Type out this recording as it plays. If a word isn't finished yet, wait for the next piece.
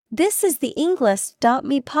This is the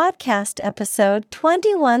Englist.me podcast episode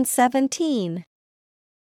 2117.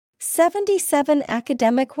 77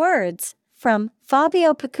 academic words from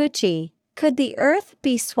Fabio Pacucci. Could the Earth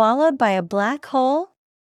be swallowed by a black hole?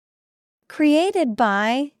 Created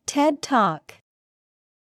by TED Talk.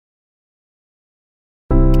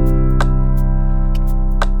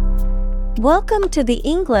 Welcome to the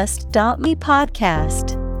Englist.me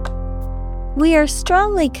podcast. We are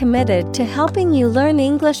strongly committed to helping you learn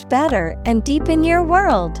English better and deepen your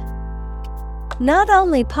world. Not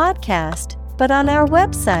only podcast, but on our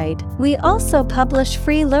website, we also publish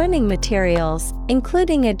free learning materials,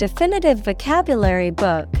 including a definitive vocabulary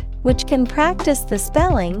book, which can practice the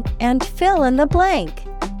spelling and fill in the blank.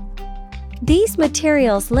 These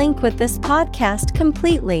materials link with this podcast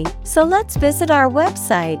completely, so let's visit our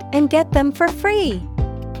website and get them for free.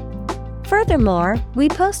 Furthermore, we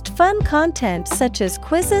post fun content such as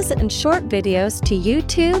quizzes and short videos to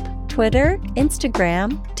YouTube, Twitter,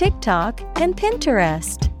 Instagram, TikTok, and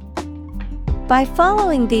Pinterest. By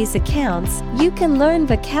following these accounts, you can learn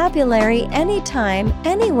vocabulary anytime,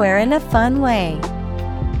 anywhere in a fun way.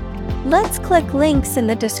 Let's click links in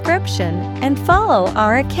the description and follow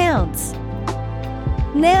our accounts.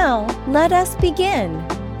 Now, let us begin.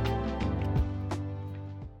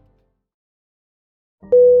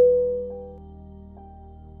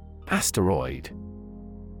 Asteroid.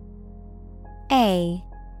 A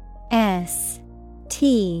S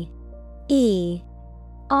T E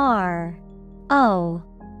R O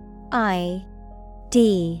I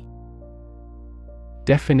D.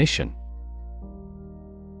 Definition: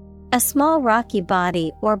 A small rocky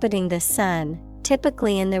body orbiting the Sun,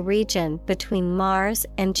 typically in the region between Mars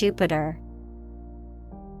and Jupiter.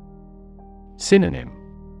 Synonym: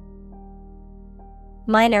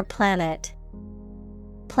 Minor planet,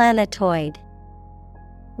 planetoid,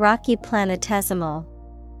 rocky planetesimal.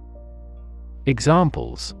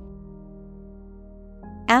 Examples: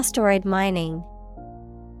 Asteroid mining,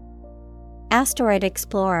 asteroid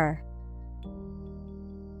explorer.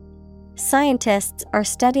 Scientists are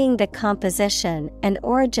studying the composition and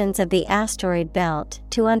origins of the asteroid belt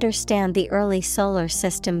to understand the early solar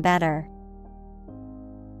system better.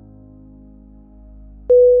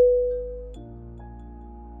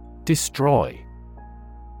 Destroy.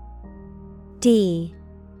 D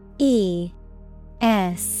E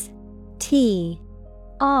S T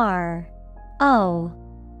R O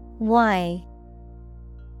Y.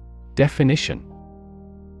 Definition: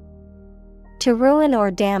 To ruin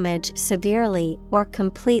or damage severely or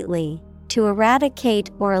completely, to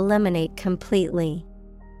eradicate or eliminate completely.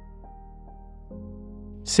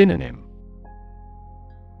 Synonym: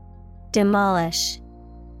 Demolish,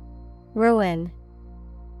 ruin,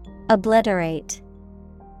 obliterate.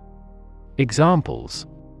 Examples: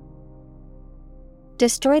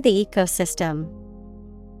 Destroy the ecosystem,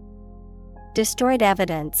 destroyed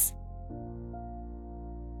evidence.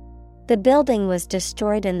 The building was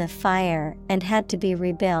destroyed in the fire and had to be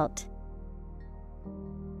rebuilt.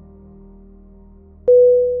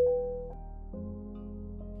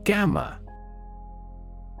 Gamma.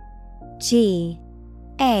 G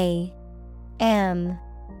A M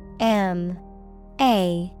M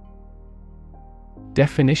A.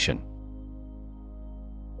 Definition: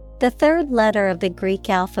 The third letter of the Greek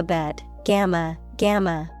alphabet, gamma,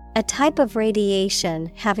 gamma, a type of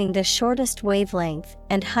radiation having the shortest wavelength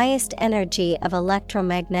and highest energy of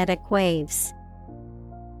electromagnetic waves.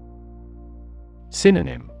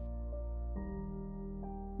 Synonym: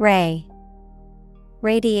 Ray,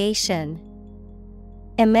 radiation,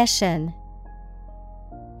 emission.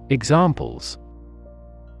 Examples: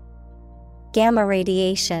 Gamma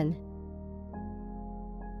radiation,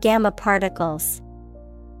 gamma particles.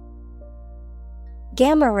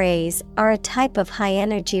 Gamma rays are a type of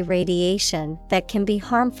high-energy radiation that can be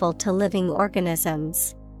harmful to living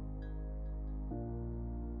organisms.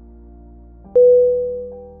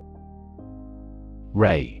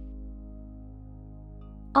 Ray.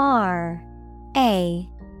 R A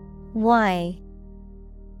Y.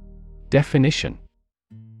 Definition: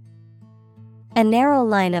 A narrow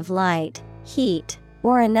line of light, heat,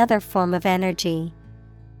 or another form of energy.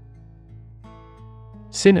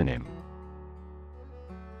 Synonym: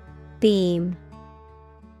 Beam,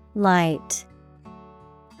 light,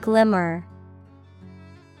 glimmer.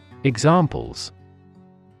 Examples: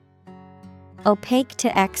 Opaque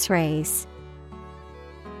to X-rays.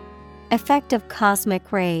 Effect of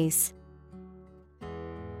cosmic rays.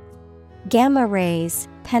 Gamma rays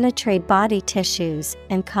penetrate body tissues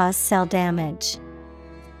and cause cell damage.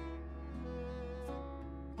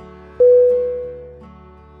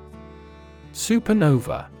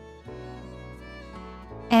 Supernova.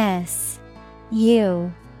 S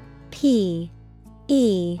U P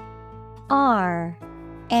E R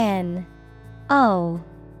N O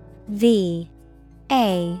V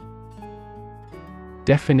A.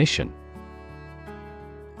 Definition: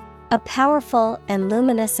 a powerful and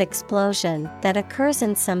luminous explosion that occurs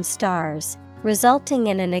in some stars, resulting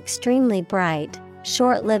in an extremely bright,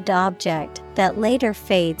 short-lived object that later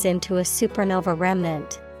fades into a supernova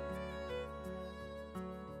remnant.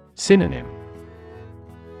 Synonym: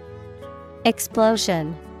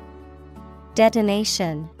 Explosion,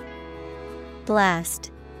 detonation,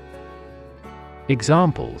 blast.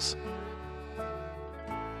 Examples: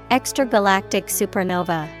 extragalactic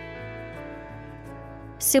supernova,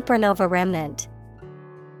 supernova remnant.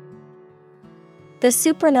 The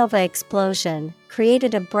supernova explosion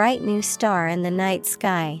created a bright new star in the night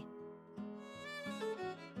sky.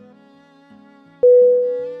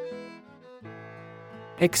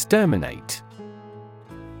 Exterminate.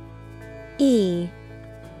 E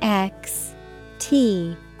X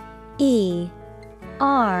T E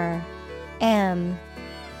R M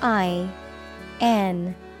I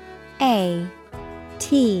N A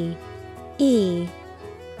T E.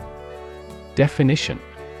 Definition: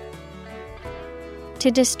 to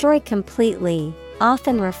destroy completely,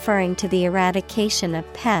 often referring to the eradication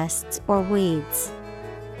of pests or weeds.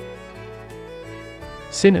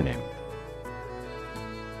 Synonym: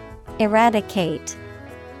 Eradicate,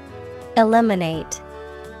 eliminate,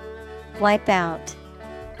 wipe out.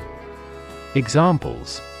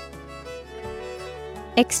 Examples: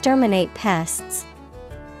 exterminate pests,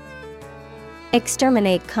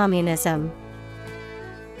 exterminate communism.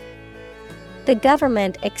 The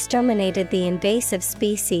government exterminated the invasive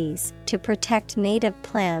species to protect native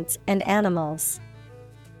plants and animals.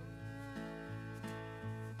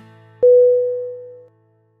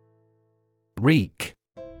 Reek.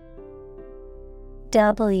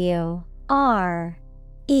 W R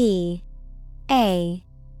E A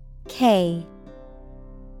K.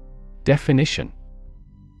 Definition: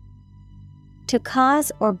 to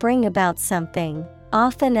cause or bring about something,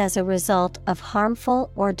 often as a result of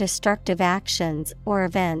harmful or destructive actions or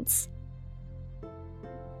events.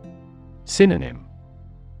 Synonym: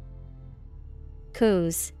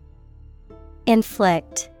 cause,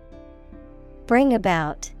 inflict, bring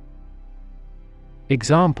about.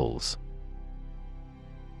 Examples: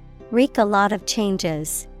 wreak a lot of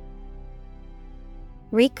changes,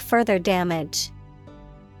 wreak further damage.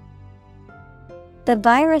 The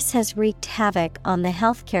virus has wreaked havoc on the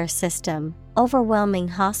healthcare system, overwhelming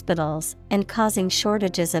hospitals and causing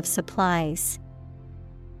shortages of supplies.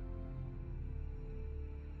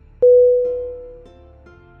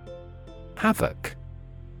 Havoc.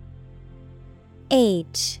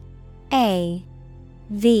 H A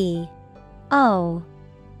V O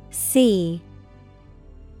C.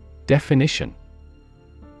 Definition: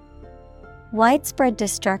 widespread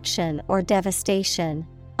destruction or devastation,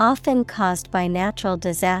 often caused by natural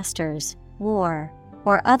disasters, war,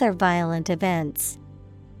 or other violent events.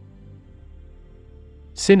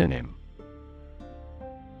 Synonym: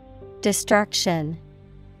 destruction,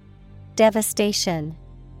 devastation,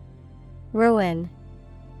 ruin.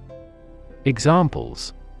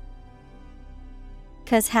 Examples: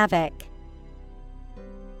 cause havoc,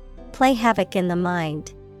 play havoc in the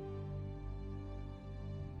mind.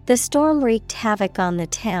 The storm wreaked havoc on the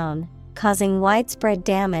town, causing widespread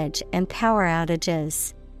damage and power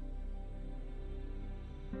outages.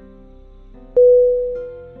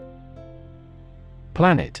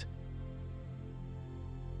 Planet.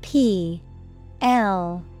 P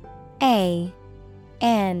L A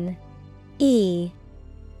N E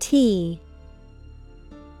T.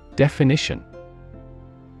 Definition: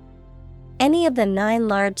 any of the 9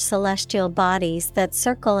 large celestial bodies that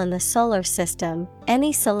circle in the solar system,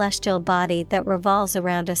 any celestial body that revolves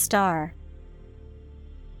around a star.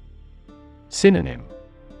 Synonym: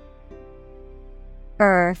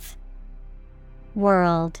 Earth,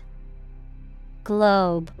 world,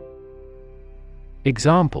 globe.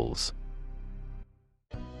 Examples: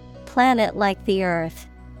 planet like the Earth,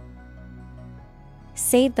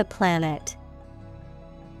 save the planet.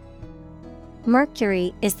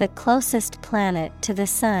 Mercury is the closest planet to the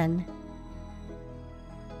Sun.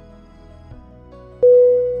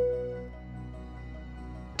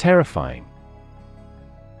 Terrifying.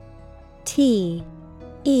 T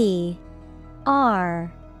E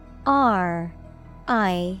R R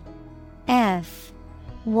I F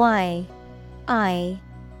Y I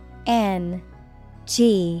N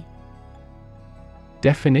G.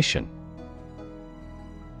 Definition: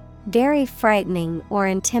 very frightening or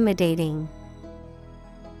intimidating.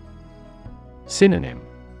 Synonym: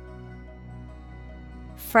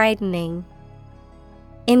 frightening,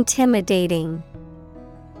 intimidating,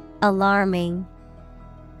 alarming.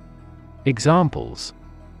 Examples: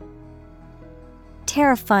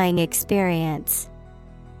 Terrifying experience,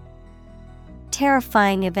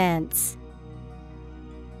 terrifying events.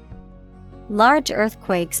 Large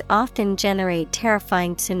earthquakes often generate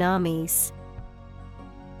terrifying tsunamis.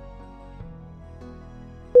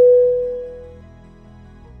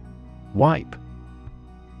 Wipe.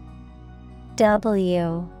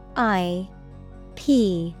 W-I-P-E.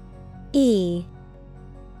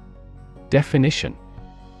 Definition: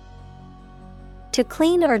 To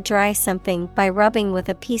clean or dry something by rubbing with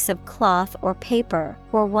a piece of cloth or paper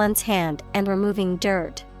or one's hand and removing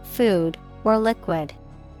dirt, food, or liquid.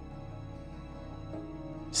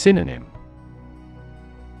 Synonym: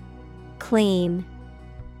 Clean,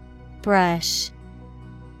 brush,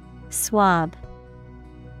 swab.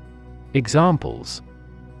 Examples: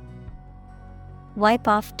 Wipe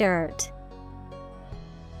off dirt,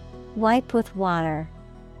 wipe with water.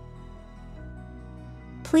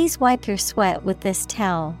 Please wipe your sweat with this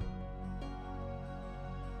towel.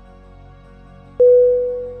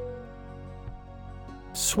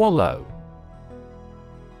 Swallow.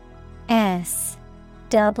 S-W-A-L-L-O-W.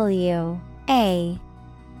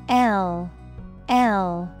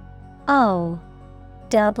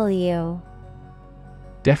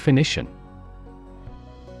 Definition: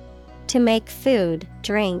 To make food,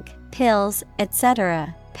 drink, pills,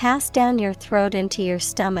 etc., pass down your throat into your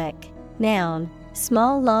stomach. Noun,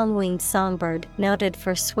 small long-winged songbird noted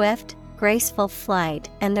for swift, graceful flight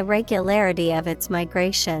and the regularity of its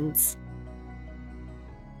migrations.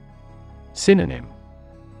 Synonym: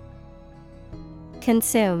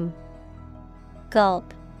 Consume,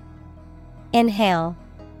 gulp, inhale.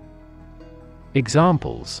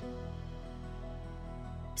 Examples: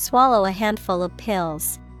 Swallow a handful of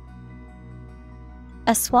pills.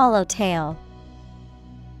 A swallowtail.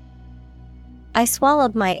 I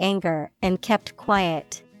swallowed my anger and kept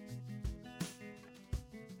quiet.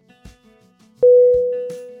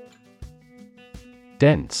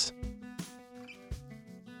 Dense.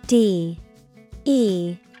 D-E-N-S-E.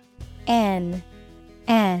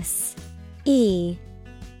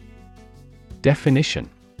 Definition: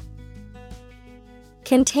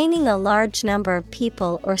 Containing a large number of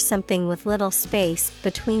people or something with little space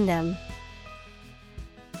between them.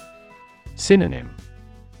 Synonym: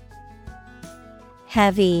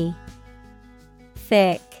 Heavy,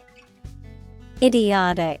 thick,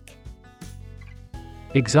 idiotic.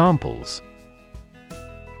 Examples: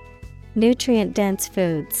 Nutrient-dense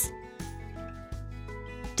foods.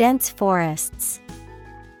 Dense forests.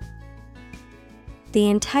 The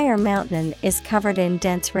entire mountain is covered in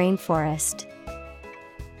dense rainforest.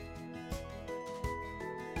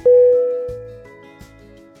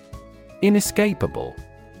 Inescapable.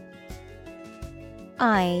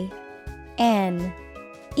 I-N-E-S-C-A-P-A-B-L-E.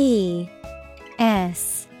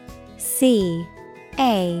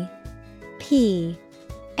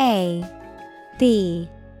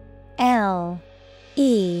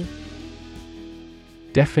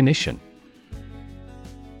 Definition: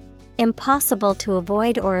 Impossible to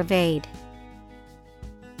avoid or evade.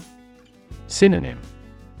 Synonym: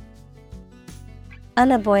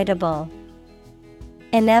 Unavoidable,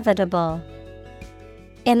 inevitable,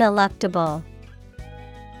 ineluctable.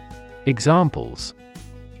 Examples: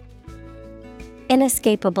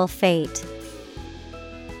 Inescapable fate.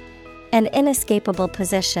 An inescapable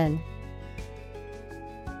position.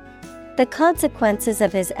 The consequences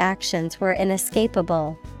of his actions were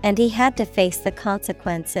inescapable, and he had to face the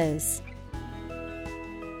consequences.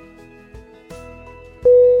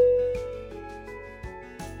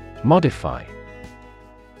 Modify.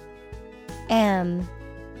 M-O-D-I-F-Y.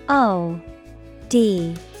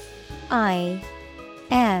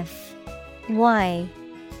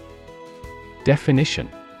 Definition: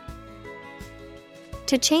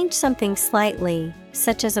 To change something slightly,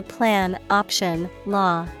 such as a plan, option,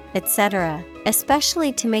 law, etc.,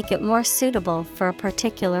 especially to make it more suitable for a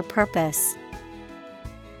particular purpose.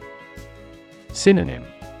 Synonym: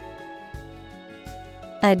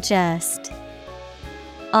 Adjust,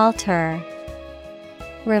 alter,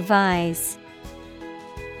 revise.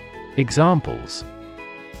 Examples: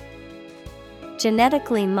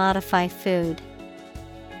 Genetically modify food.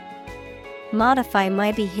 Modify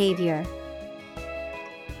my behavior.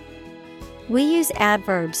 We use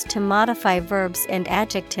adverbs to modify verbs and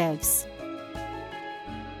adjectives.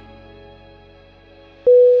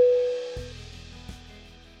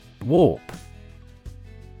 Warp.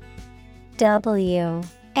 W-A-R-P.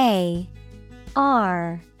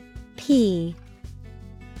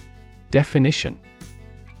 Definition: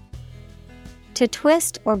 To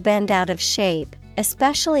twist or bend out of shape,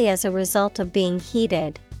 especially as a result of being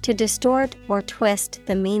heated, to distort or twist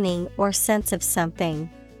the meaning or sense of something.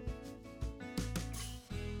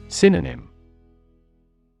 Synonym: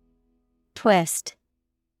 Twist,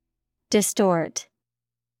 distort,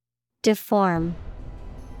 deform.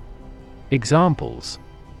 Examples: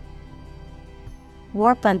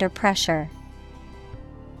 Warp under pressure.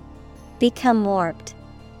 Become warped.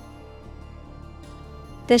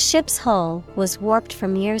 The ship's hull was warped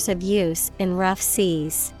from years of use in rough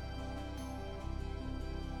seas.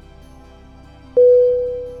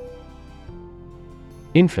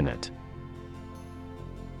 Infinite.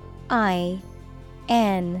 I-N-F-I-N-I-T-E.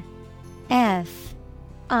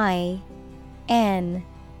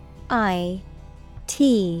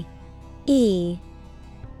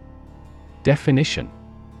 Definition: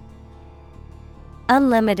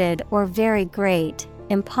 Unlimited or very great,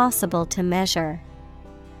 impossible to measure.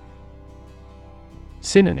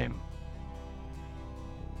 Synonym: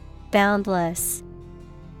 Boundless,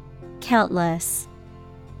 countless,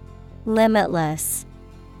 limitless.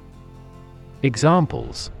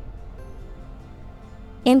 Examples: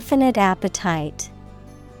 Infinite appetite.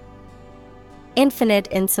 Infinite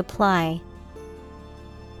in supply.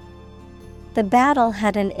 The battle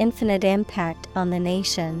had an infinite impact on the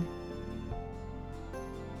nation.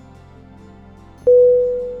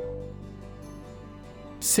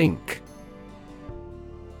 Sink.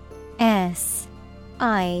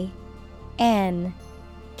 S-I-N-K.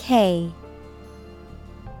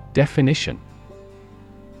 Definition: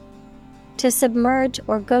 To submerge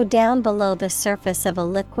or go down below the surface of a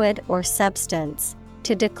liquid or substance,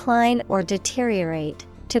 to decline or deteriorate,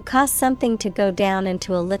 to cause something to go down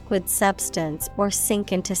into a liquid substance or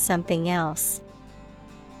sink into something else.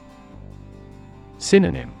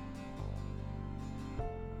 Synonym: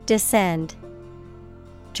 Descend,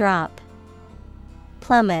 drop,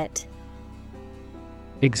 plummet.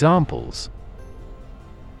 Examples: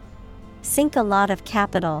 Sink a lot of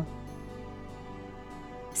capital.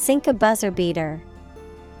 Sink a buzzer beater.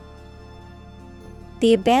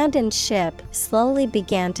 The abandoned ship slowly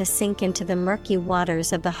began to sink into the murky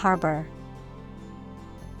waters of the harbor.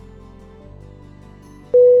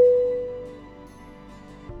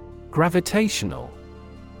 Gravitational.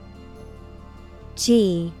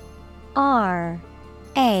 G R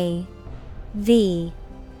A V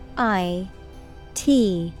I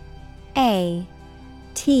T A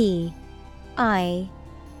T I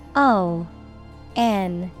O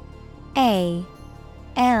N A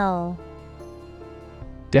L.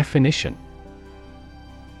 Definition: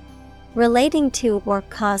 Relating to or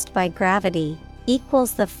caused by gravity,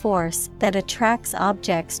 equals the force that attracts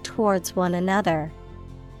objects towards one another.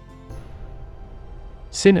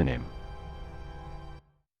 Synonym: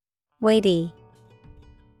 Weighty,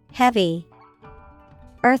 heavy,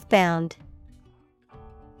 earthbound.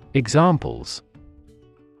 Examples: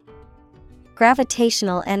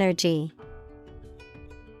 Gravitational energy.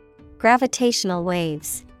 Gravitational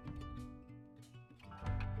waves.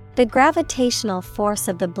 The gravitational force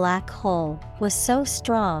of the black hole was so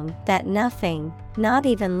strong that nothing, not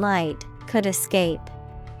even light, could escape.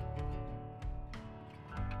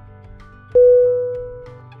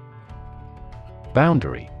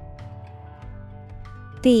 Boundary.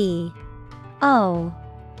 B-O-U-N-D-A-R-Y.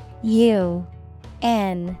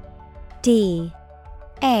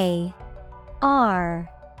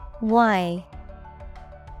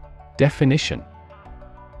 Definition: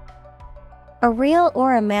 A real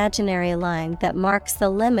or imaginary line that marks the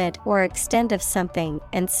limit or extent of something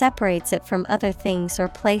and separates it from other things or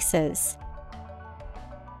places.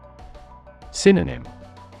 Synonym: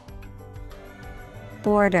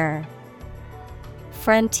 Border,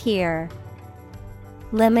 frontier,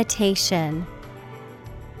 limitation.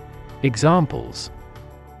 Examples: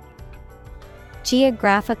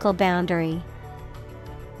 Geographical boundary.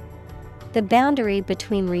 The boundary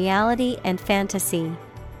between reality and fantasy.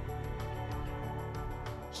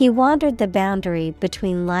 He wandered the boundary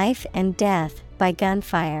between life and death by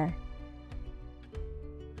gunfire.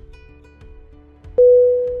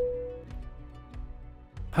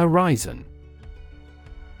 Horizon.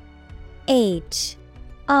 H-O-R-I-Z-O-N.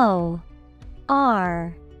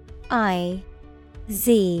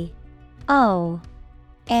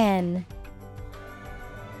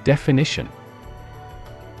 Definition: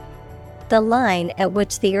 The line at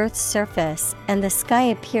which the Earth's surface and the sky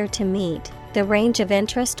appear to meet, the range of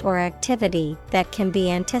interest or activity that can be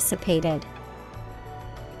anticipated.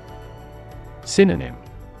 Synonym: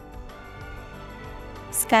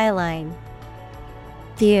 Skyline,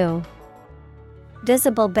 view,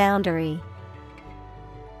 visible boundary.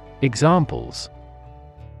 Examples: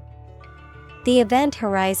 The event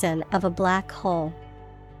horizon of a black hole.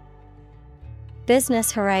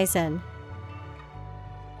 Business horizon.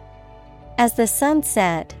 As the sun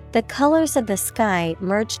set, the colors of the sky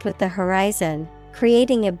merged with the horizon,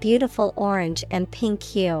 creating a beautiful orange and pink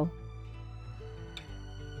hue.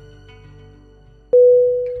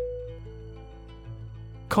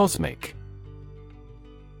 Cosmic.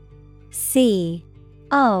 C-O-S-M-I-C.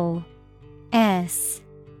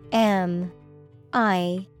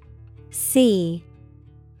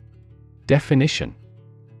 Definition.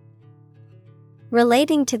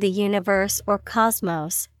 Relating to the universe or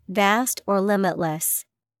cosmos, vast or limitless.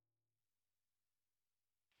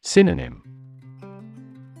 Synonym.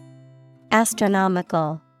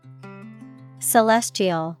 Astronomical,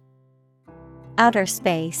 celestial, outer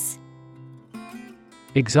space.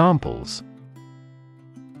 Examples.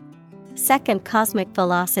 Second cosmic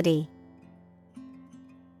velocity.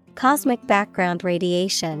 Cosmic background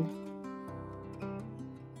radiation.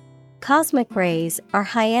 Cosmic rays are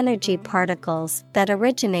high-energy particles that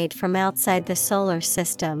originate from outside the solar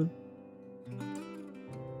system.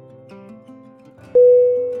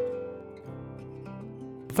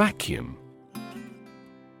 Vacuum.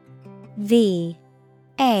 V-A-C-U-U-M.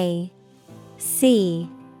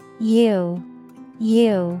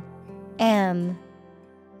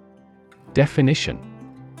 Definition.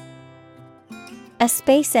 A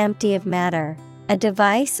space empty of matter, a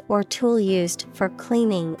device or tool used for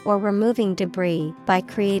cleaning or removing debris by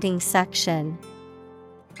creating suction.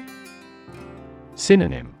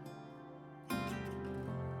 Synonym.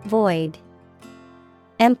 Void,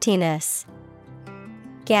 emptiness,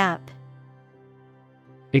 gap.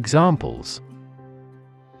 Examples.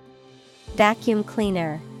 Vacuum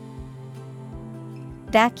cleaner,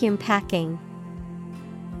 vacuum packing.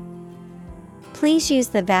 Please use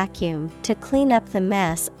the vacuum to clean up the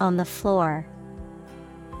mess on the floor.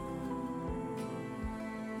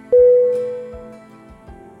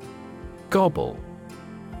 Gobble.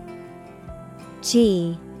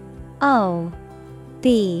 G-O-B-B-L-E.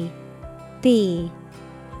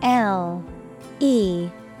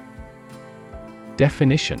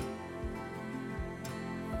 Definition.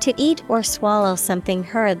 To eat or swallow something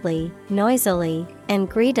hurriedly, noisily, and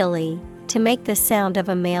greedily, to make the sound of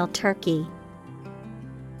a male turkey.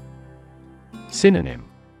 Synonym.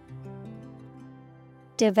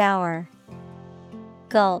 Devour,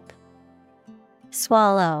 gulp,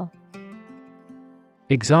 swallow.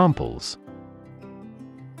 Examples.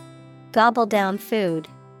 Gobble down food.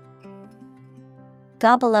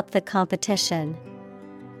 Gobble up the competition.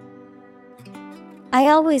 I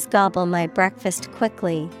always gobble my breakfast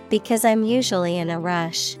quickly because I'm usually in a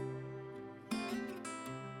rush.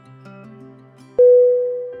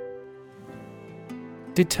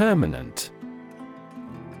 Determinant.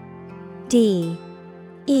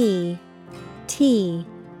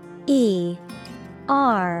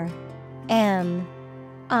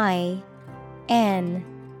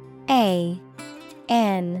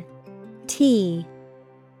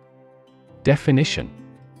 Definition.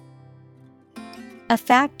 A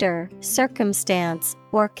factor, circumstance,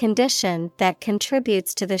 or condition that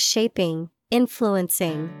contributes to the shaping,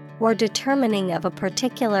 influencing, or determining of a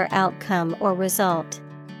particular outcome or result.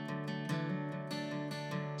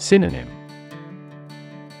 Synonym.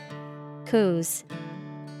 Cause,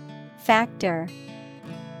 factor,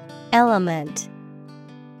 element.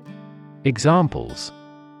 Examples.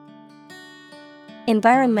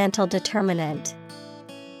 Environmental determinant.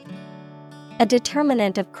 A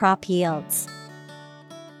determinant of crop yields.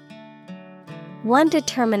 One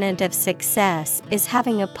determinant of success is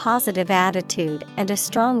having a positive attitude and a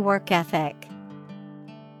strong work ethic.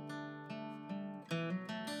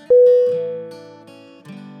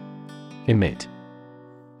 Emit.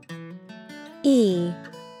 E-M-I-T.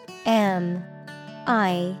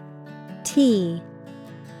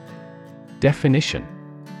 Definition.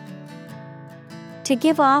 To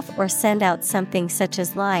give off or send out something such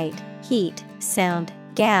as light, heat, sound,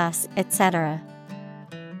 gas, etc.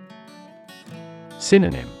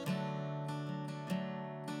 Synonym.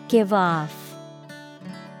 Give off,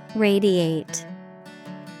 radiate,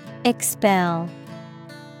 expel.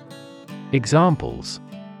 Examples.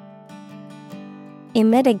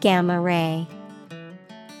 Emit a gamma ray.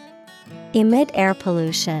 Emit air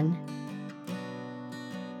pollution.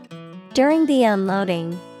 During the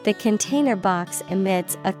unloading, the container box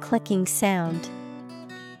emits a clicking sound.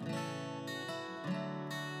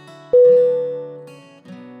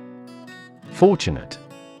 Fortunate.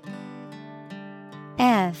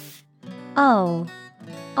 F-O-R-T-U-N-A-T-E.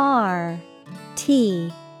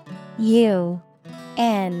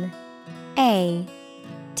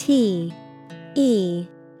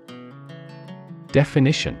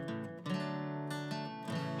 Definition.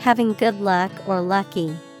 Having good luck or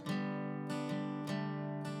lucky.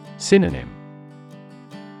 Synonym.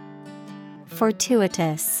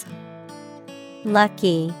 Fortuitous,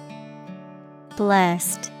 lucky,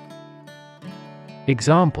 blessed.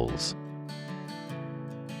 Examples.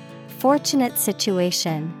 Fortunate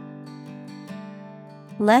situation.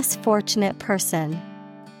 Less fortunate person.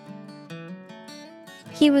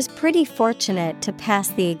 He was pretty fortunate to pass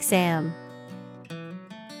the exam.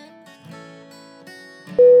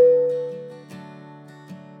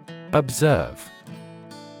 Observe.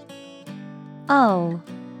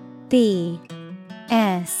 O-B-S-E-R-V-E.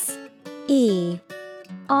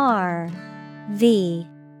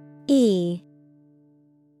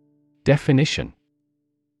 Definition.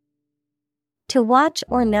 To watch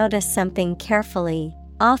or notice something carefully,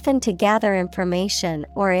 often to gather information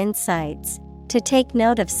or insights, to take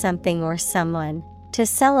note of something or someone, to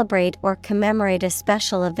celebrate or commemorate a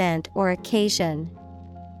special event or occasion.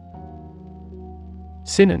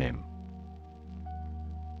 Synonym.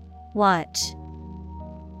 Watch,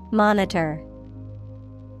 monitor,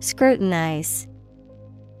 scrutinize.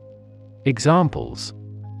 Examples.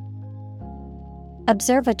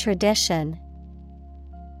 Observe a tradition.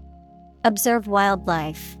 Observe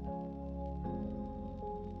wildlife.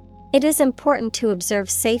 It is important to observe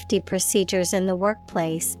safety procedures in the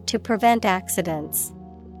workplace to prevent accidents.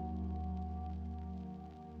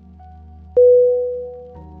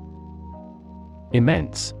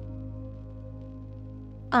 Immense.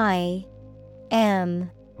 I-M-M-E-N-S-E.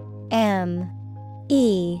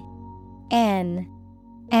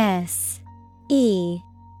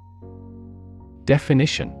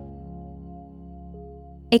 Definition.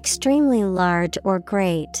 Extremely large or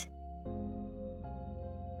great.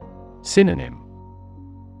 Synonym.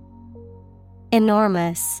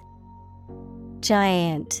 Enormous,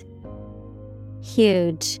 giant,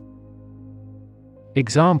 huge.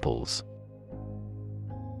 Examples.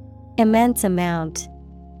 Immense amount.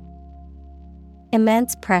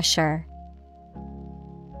 Immense pressure.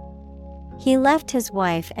 He left his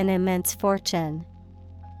wife an immense fortune.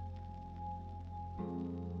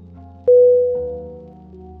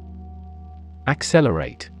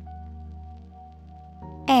 Accelerate.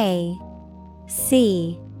 A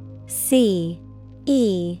C C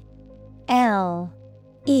E L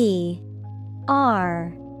E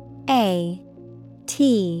R A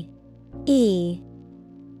T E.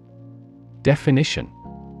 Definition.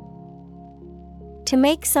 To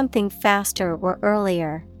make something faster or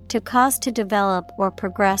earlier, to cause to develop or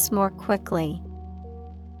progress more quickly.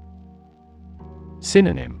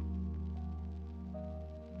 Synonym.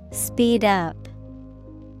 Speed up,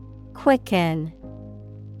 quicken,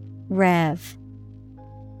 rev.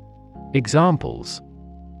 Examples.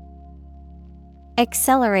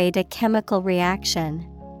 Accelerate a chemical reaction.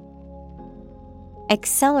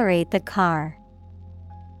 Accelerate the car.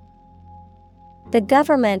 The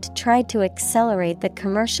government tried to accelerate the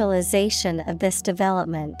commercialization of this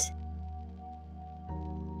development.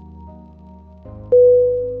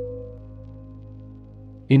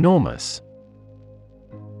 Enormous.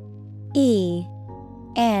 E-N-O-R-M-O-U-S.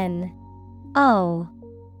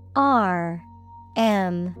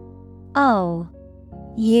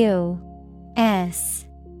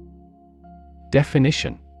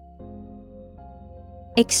 Definition.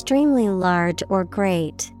 Extremely large or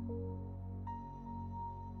great.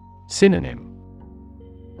 Synonym.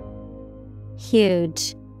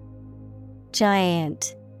 Huge,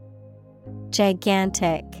 giant,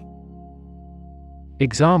 gigantic.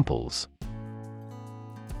 Examples.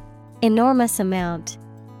 Enormous amount.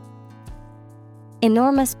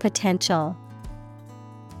 Enormous potential.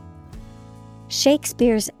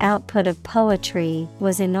 Shakespeare's output of poetry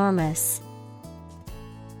was enormous.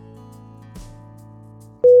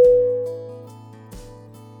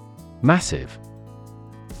 Massive.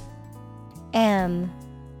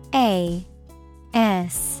 M-A-S-S-I-V-E.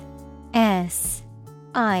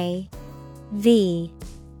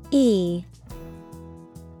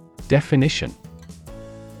 Definition.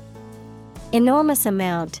 Enormous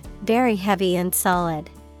amount, very heavy and solid.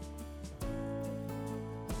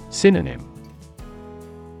 Synonym.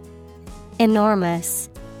 Enormous,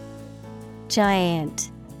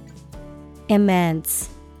 giant, immense.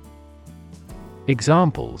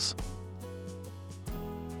 Examples.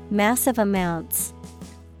 Massive amounts.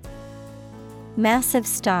 Massive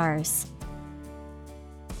stars.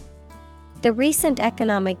 The recent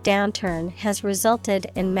economic downturn has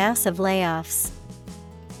resulted in massive layoffs.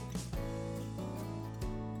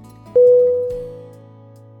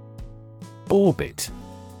 Orbit.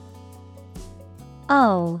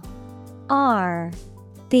 O-R-B-I-T.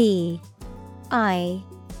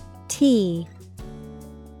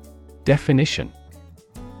 Definition: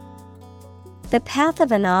 The path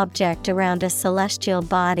of an object around a celestial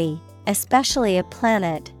body, especially a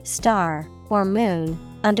planet, star, or moon,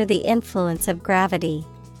 under the influence of gravity.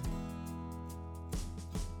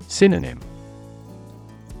 Synonym: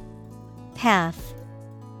 Path,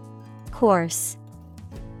 course,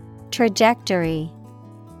 trajectory.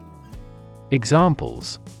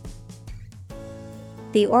 Examples: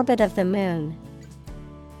 The orbit of the moon.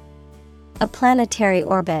 A planetary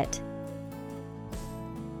orbit.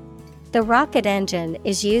 The rocket engine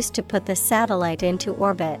is used to put the satellite into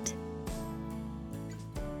orbit.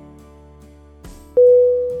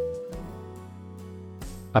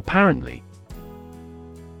 Apparently.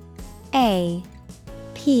 A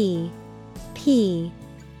P P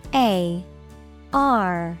A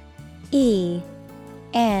R E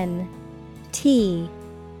N T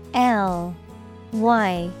L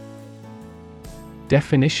Y.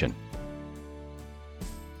 Definition: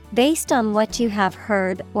 Based on what you have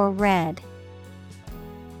heard or read.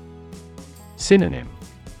 Synonym: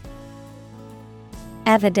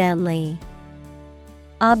 Evidently,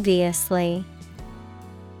 obviously,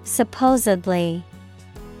 supposedly.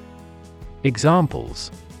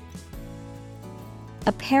 Examples: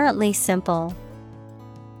 Apparently simple.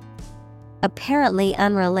 Apparently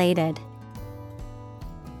unrelated.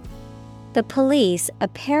 The police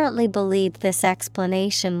apparently believed this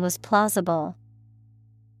explanation was plausible.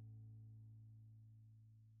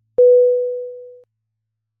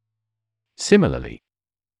 Similarly.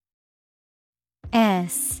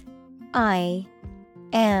 S I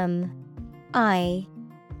M I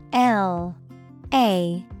L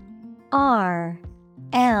A R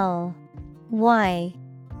L Y.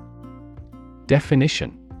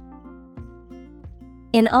 Definition: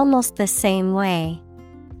 In almost the same way.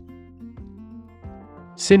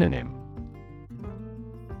 Synonym: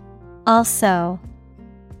 Also,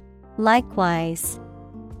 likewise,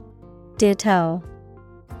 ditto.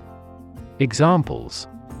 Examples: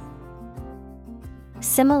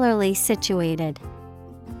 Similarly situated.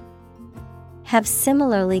 Have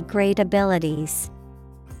similarly great abilities.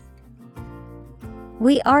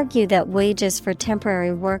 We argue that wages for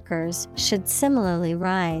temporary workers should similarly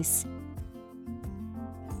rise.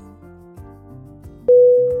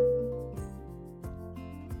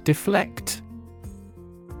 Deflect.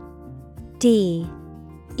 D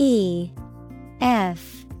E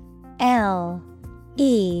F L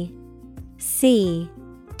E C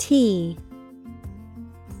T.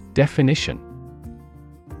 Definition: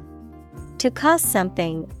 To cause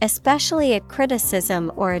something, especially a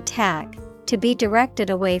criticism or attack, to be directed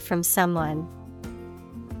away from someone.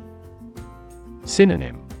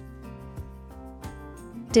 Synonym: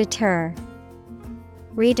 Deter,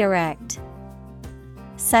 redirect,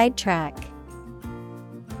 sidetrack.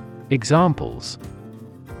 Examples: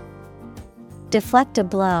 Deflect a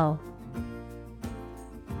blow.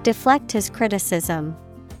 Deflect his criticism.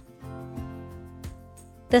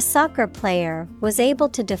 The soccer player was able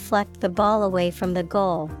to deflect the ball away from the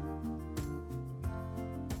goal.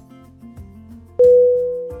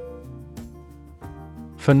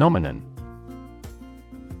 Phenomenon.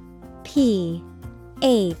 P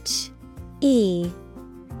H E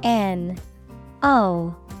N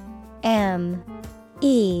O M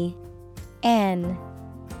E N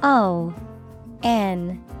O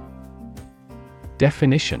N.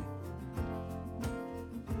 Definition: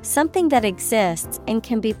 Something that exists and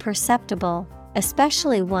can be perceptible,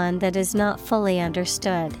 especially one that is not fully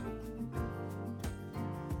understood.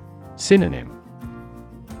 Synonym: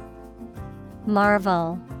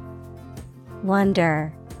 Marvel,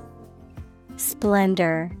 wonder,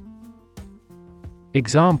 splendor.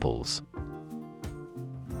 Examples: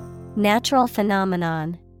 Natural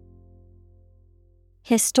phenomenon.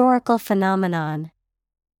 Historical phenomenon.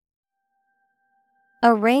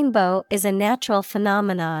 A rainbow is a natural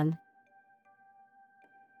phenomenon.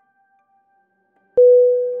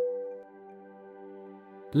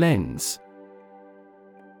 Lens.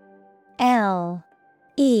 L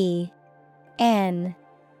E N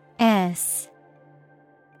S.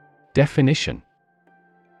 Definition: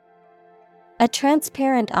 A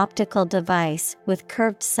transparent optical device with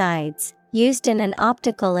curved sides, used in an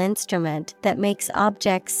optical instrument that makes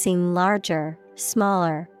objects seem larger,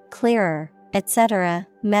 smaller, clearer, etc.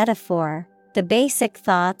 Metaphor: the basic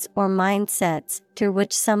thoughts or mindsets through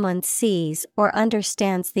which someone sees or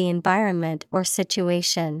understands the environment or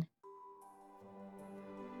situation.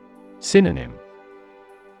 Synonym: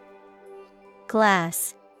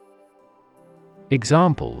 Glass.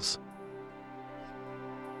 Examples: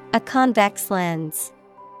 A convex lens.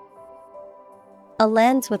 A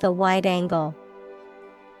lens with a wide angle.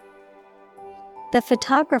 The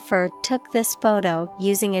photographer took this photo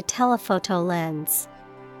using a telephoto lens.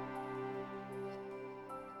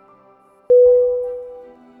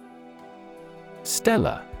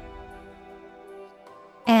 Stellar.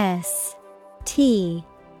 STELLAR.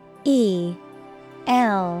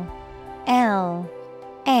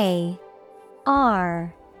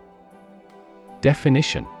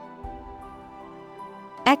 Definition: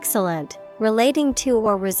 Excellent, relating to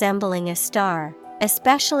or resembling a star,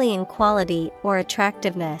 especially in quality or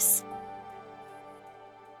attractiveness.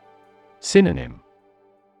 Synonym: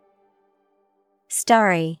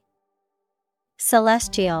 Starry,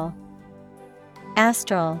 celestial,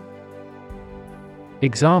 astral.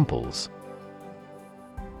 Examples: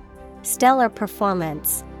 Stellar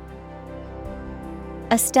performance.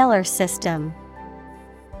 A stellar system.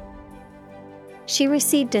 She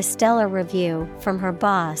received a stellar review from her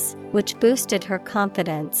boss, which boosted her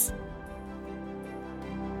confidence.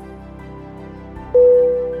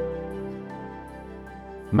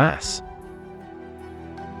 Mass.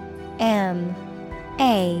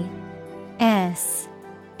 MASS.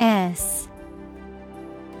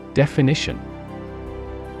 Definition: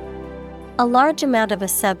 A large amount of a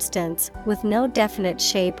substance with no definite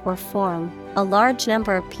shape or form, a large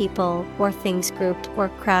number of people or things grouped or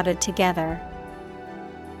crowded together.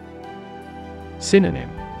 Synonym: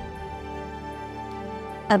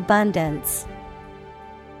 Abundance,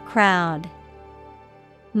 crowd,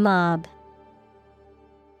 mob.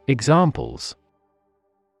 Examples: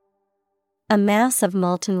 A mass of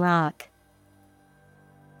molten rock.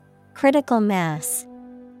 Critical mass.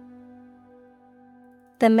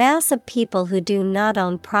 The mass of people who do not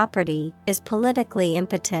own property is politically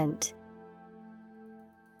impotent.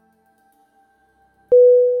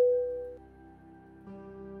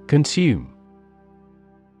 Consume.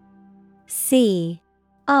 CONSUME.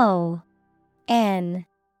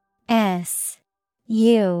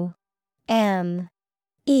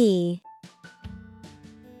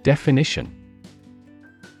 Definition: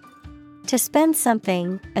 To spend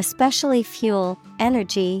something, especially fuel,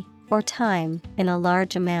 energy, or time, in a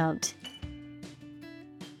large amount.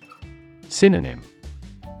 Synonym: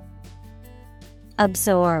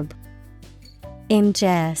 Absorb,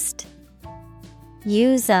 ingest,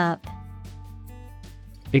 use up.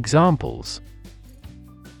 Examples: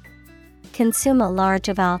 Consume a large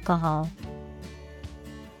of alcohol.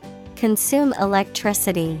 Consume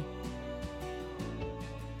electricity.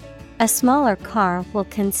 A smaller car will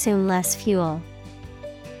consume less fuel.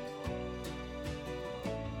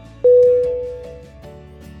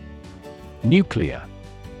 Nuclear.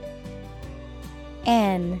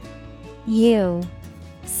 NUCLEAR.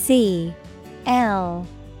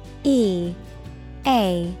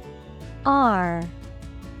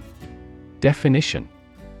 Definition: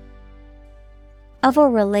 Of or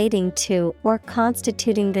relating to or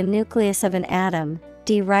constituting the nucleus of an atom,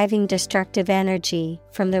 deriving destructive energy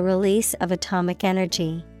from the release of atomic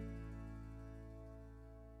energy.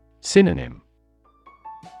 Synonym: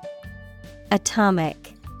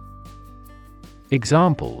 Atomic.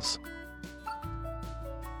 Examples: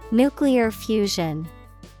 Nuclear fusion.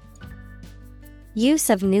 Use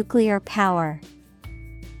of nuclear power.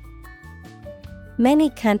 Many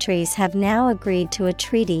countries have now agreed to a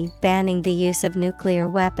treaty banning the use of nuclear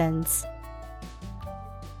weapons.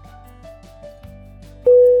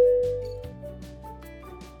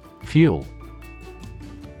 Fuel.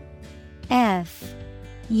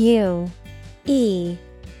 FUEL.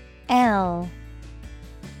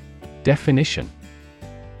 Definition: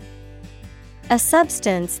 A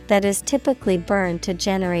substance that is typically burned to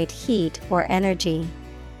generate heat or energy.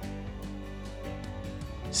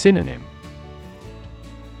 Synonym: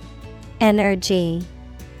 Energy,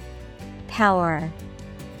 power,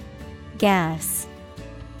 gas.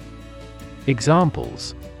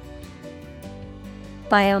 Examples: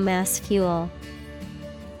 Biomass fuel.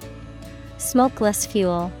 Smokeless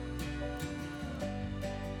fuel.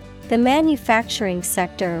 The manufacturing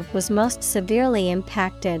sector was most severely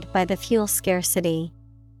impacted by the fuel scarcity.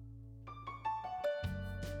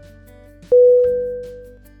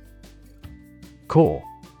 Core.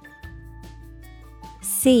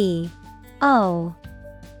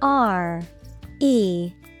 CORE.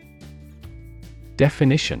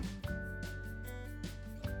 Definition: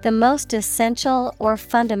 The most essential or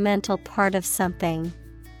fundamental part of something.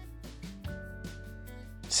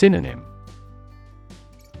 Synonym: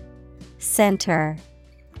 Center,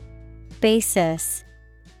 basis,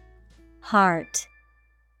 heart.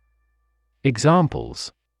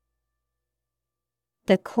 Examples: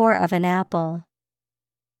 The core of an apple.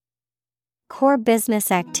 Core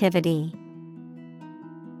business activity.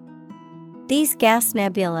 These gas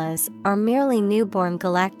nebulas are merely newborn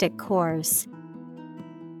galactic cores.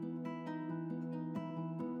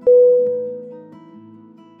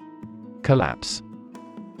 Collapse.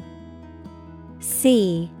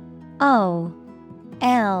 COLLAPSE.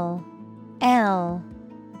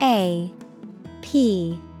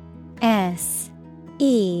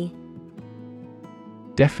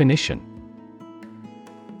 Definition.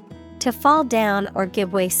 To fall down or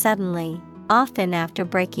give way suddenly, often after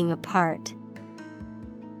breaking apart.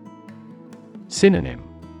 Synonym.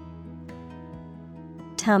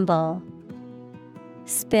 Tumble,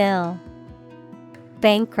 spill,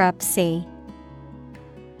 bankruptcy.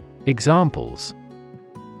 Examples.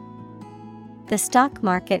 The stock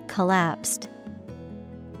market collapsed.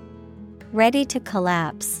 Ready to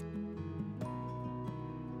collapse.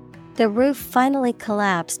 The roof finally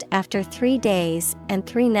collapsed after 3 days and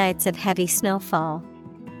 3 nights of heavy snowfall.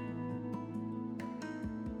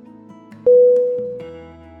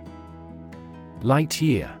 Light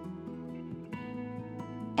year.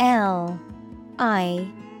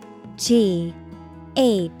 LIGHTYEAR.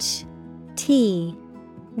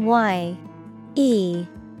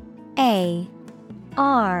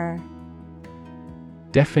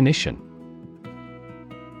 Definition.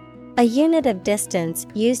 A unit of distance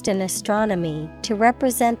used in astronomy to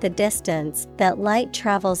represent the distance that light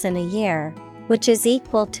travels in a year, which is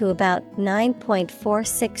equal to about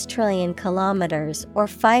 9.46 trillion kilometers or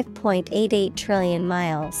 5.88 trillion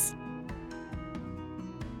miles.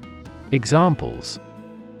 Examples.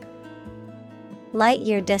 Light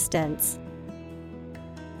year distance.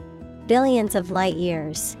 Billions of light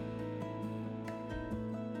years.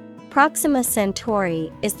 Proxima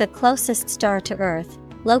Centauri is the closest star to Earth,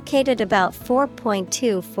 located about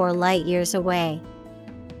 4.24 light years away.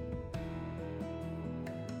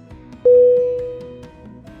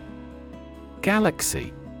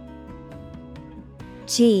 Galaxy.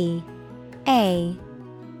 GALAXY.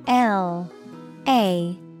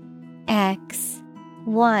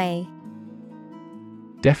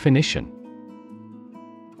 Definition.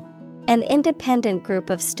 An independent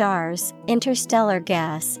group of stars, interstellar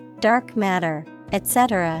gas, dark matter,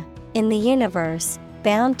 etc., in the universe,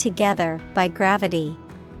 bound together by gravity.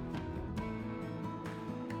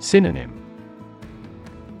 Synonym.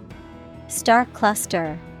 Star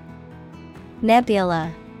cluster,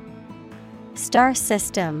 nebula, star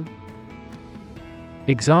system.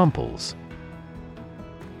 Examples.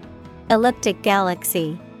 Elliptic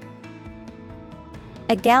galaxy.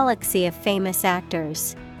 A galaxy of famous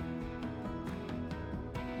actors.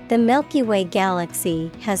 The Milky Way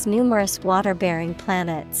galaxy has numerous water-bearing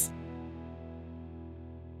planets.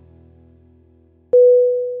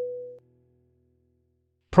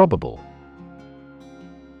 Probable.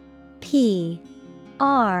 PROBABLE.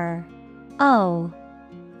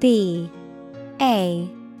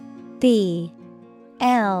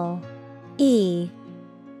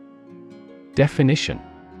 Definition.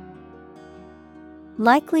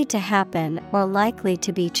 Likely to happen or likely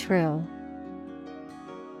to be true.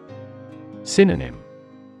 Synonym.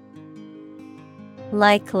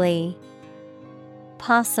 Likely,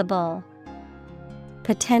 possible,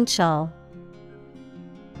 potential.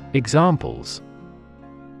 Examples.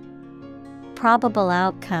 Probable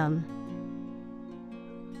outcome.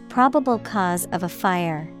 Probable cause of a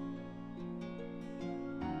fire.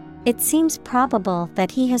 It seems probable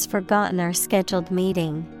that he has forgotten our scheduled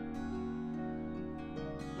meeting.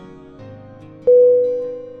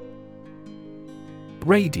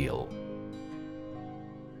 Radial.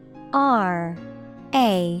 RADIAL.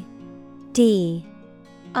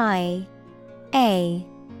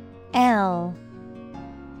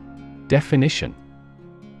 Definition.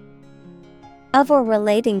 Of or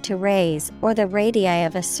relating to rays or the radii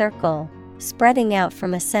of a circle, spreading out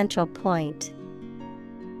from a central point.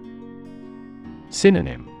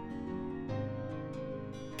 Synonym.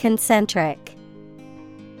 Concentric,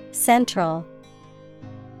 central,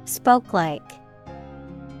 spoke-like.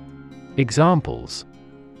 Examples.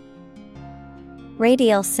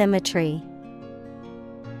 Radial symmetry.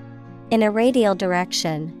 In a radial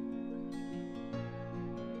direction.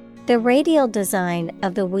 The radial design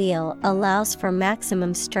of the wheel allows for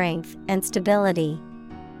maximum strength and stability.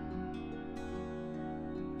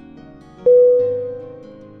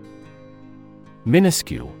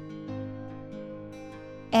 Minuscule.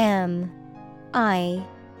 MINUSCULE.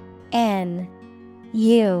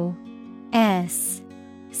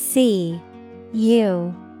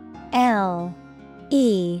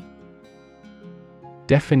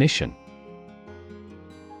 Definition.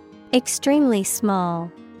 Extremely small,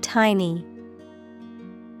 tiny.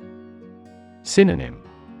 Synonym.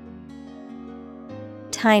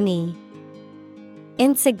 Tiny,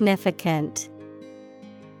 Insignificant.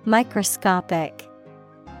 Microscopic.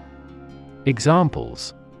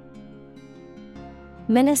 Examples: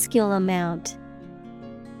 Minuscule amount.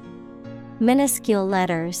 Minuscule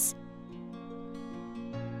letters.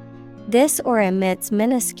 This or emits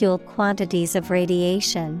minuscule quantities of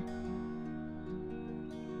radiation.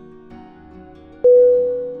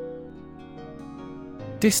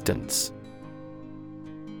 Distance.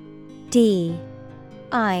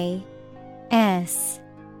 D-I-S-T-A-N-C-E.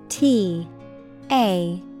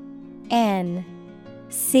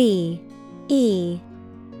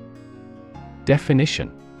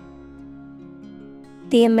 Definition: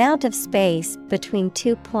 the amount of space between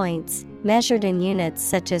 2 points, measured in units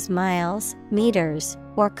such as miles, meters,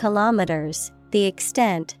 or kilometers, the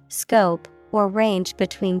extent, scope, or range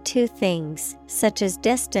between two things, such as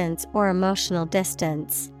distance or emotional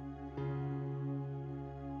distance.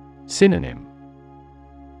 Synonym: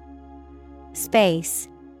 Space,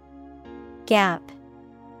 gap,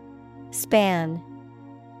 span.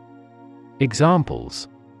 Examples: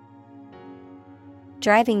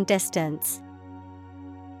 Driving distance.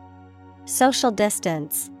 Social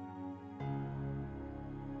distance.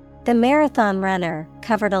 The marathon runner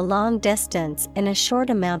covered a long distance in a short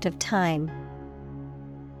amount of time.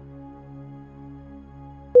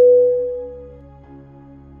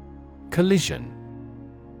 Collision.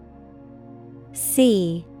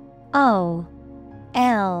 C-O-L-L-I-S-I-O-N.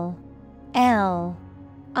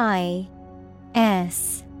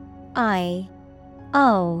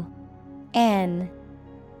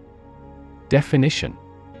 Definition: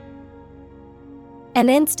 an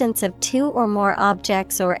instance of two or more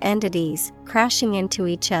objects or entities crashing into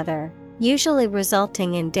each other, usually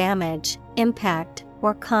resulting in damage, impact,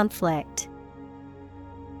 or conflict.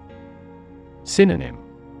 Synonym: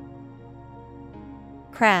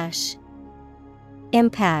 Crash,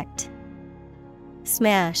 impact,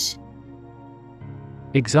 smash.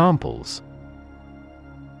 Examples: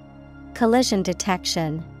 collision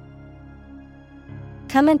detection.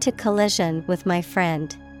 Come into collision with my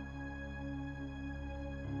friend.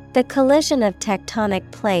 The collision of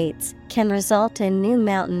tectonic plates can result in new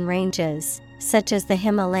mountain ranges, such as the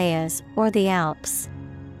Himalayas or the Alps.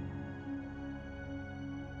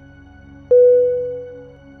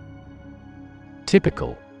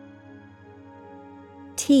 Typical.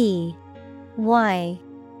 T-Y-P-I-C-A-L.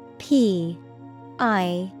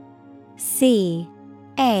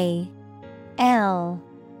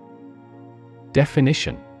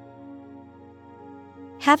 Definition: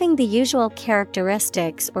 having the usual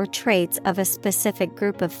characteristics or traits of a specific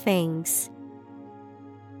group of things.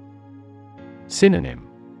 Synonym: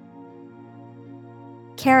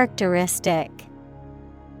 characteristic,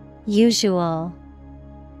 usual,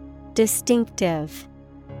 distinctive.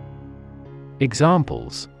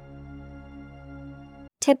 Examples: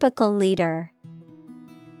 typical leader.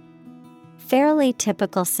 Fairly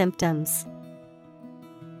typical symptoms.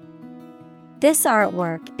 This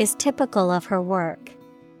artwork is typical of her work.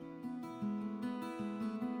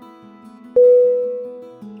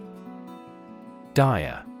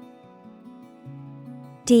 Dire.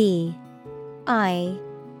 D-I-R-E.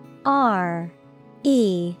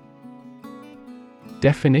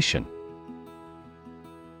 Definition: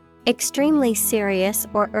 extremely serious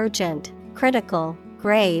or urgent, critical,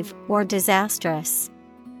 grave, or disastrous.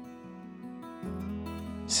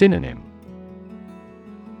 Synonym: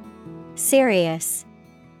 serious,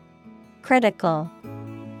 critical,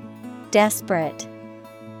 desperate.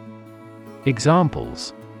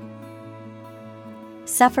 Examples: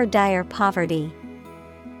 suffer dire poverty.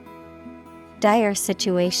 Dire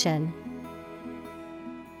situation.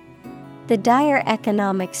 The dire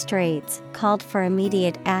economic straits called for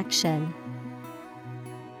immediate action.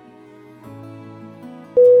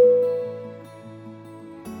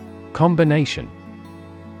 Combination.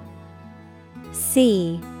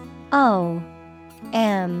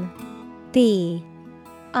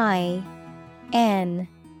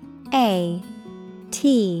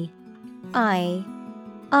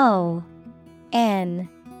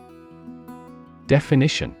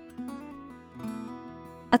 Definition: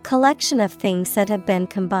 a collection of things that have been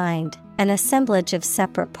combined, an assemblage of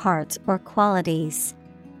separate parts or qualities.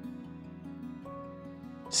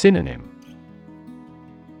 Synonym: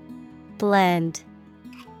 blend,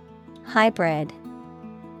 hybrid,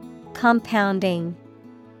 compounding.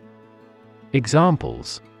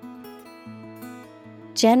 Examples: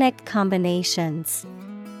 genic combinations.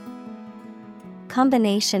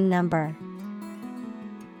 Combination number.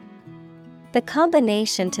 The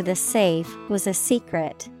combination to the safe was a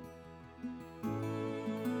secret.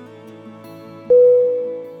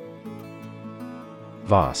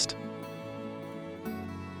 Vast.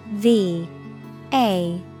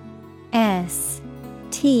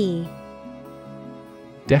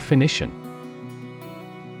 Definition: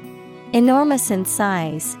 enormous in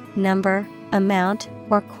size, number, amount,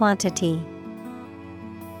 or quantity.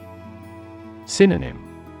 Synonym: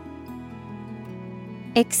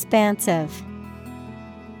 Expansive,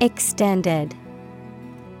 extended,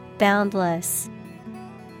 boundless.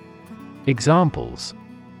 Examples: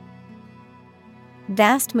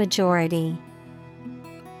 Vast majority,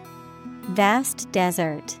 vast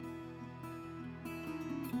desert.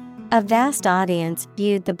 A vast audience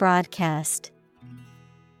viewed the broadcast.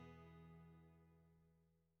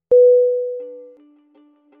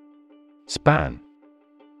 Span.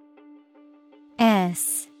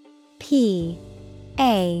 S-P-A-N.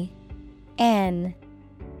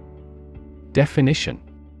 Definition: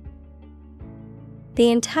 the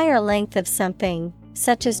entire length of something,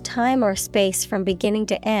 such as time or space from beginning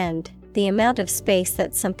to end, the amount of space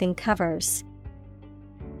that something covers.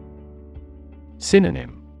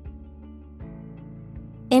 Synonym: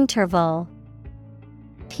 Interval,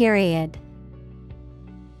 period,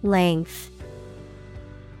 length.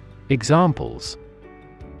 Examples: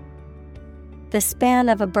 the span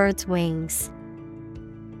of a bird's wings,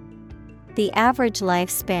 the average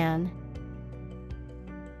lifespan.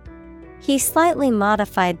 He slightly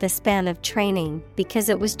modified the span of training because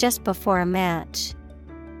it was just before a match.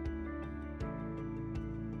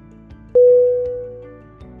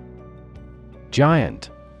 Giant.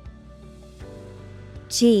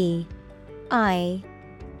 G-I-A-N-T.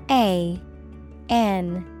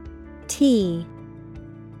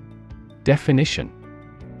 Definition: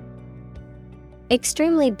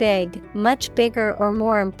 extremely big, much bigger or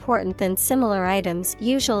more important than similar items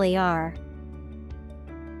usually are.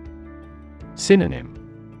 Synonym: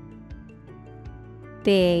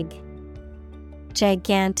 Big,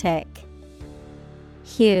 gigantic,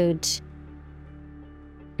 huge.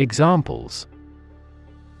 Examples: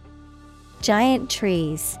 giant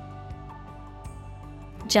trees,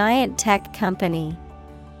 giant tech company.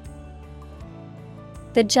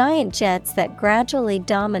 The giant jets that gradually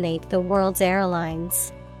dominate the world's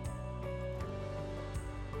airlines.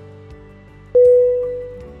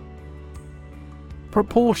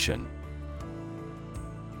 Proportion.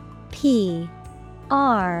 P-R-O-P-O-R-T-I-O-N.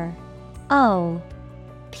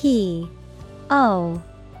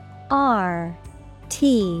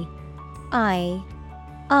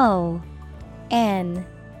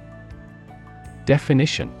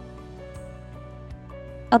 Definition: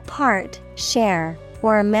 a part, share,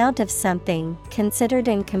 or amount of something considered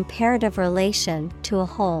in comparative relation to a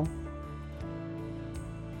whole.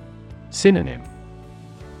 Synonym: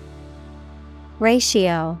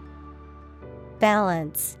 ratio,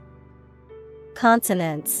 balance,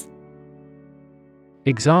 consonance.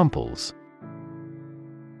 Examples: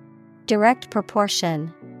 direct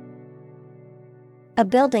proportion, a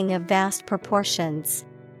building of vast proportions.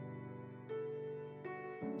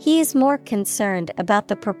 He is more concerned about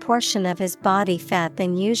the proportion of his body fat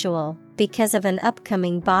than usual because of an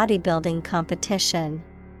upcoming bodybuilding competition.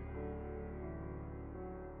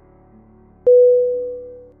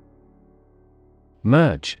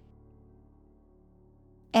 Merge.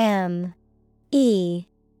 M-E-R-G-E.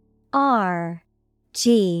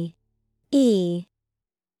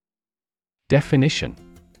 Definition: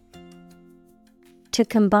 to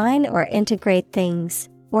combine or integrate things,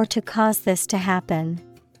 or to cause this to happen.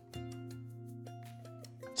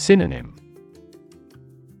 Synonym: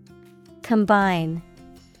 combine,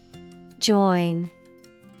 join,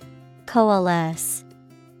 coalesce.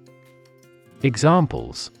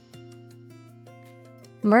 Examples: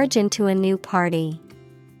 merge into a new party.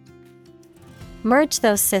 Merge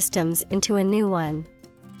those systems into a new one.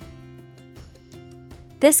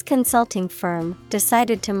 This consulting firm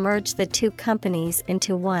decided to merge the two companies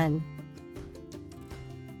into one.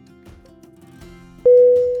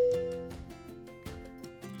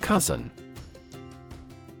 Cousin.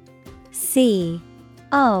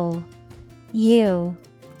 C-O-U-S-I-N.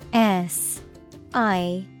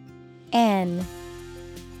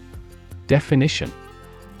 Definition: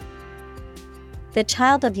 the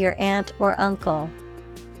child of your aunt or uncle.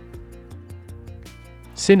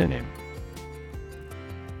 Synonym: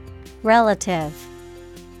 relative.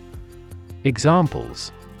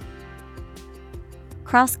 Examples: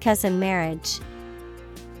 cross-cousin marriage,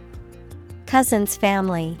 cousin's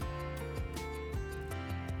family.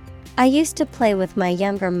 I used to play with my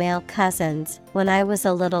younger male cousins when I was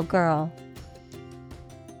a little girl.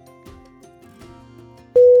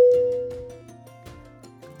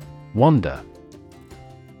 Wonder.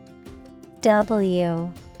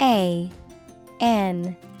 W-A-N-D-E-R.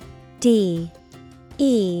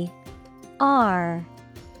 E R.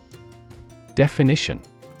 Definition: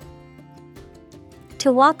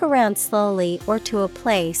 To walk around slowly or to a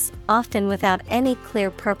place, often without any clear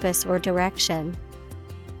purpose or direction.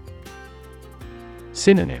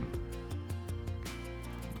 Synonym: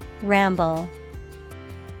 Ramble,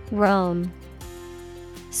 roam,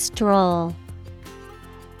 stroll.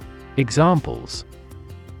 Examples: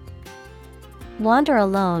 Wander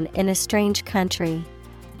alone in a strange country.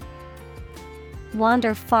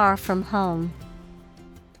 Wander far from home.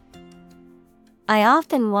 I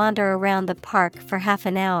often wander around the park for half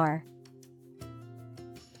an hour.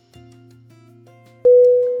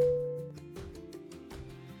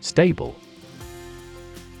 Stable.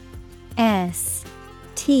 S-T-A-B-L-E.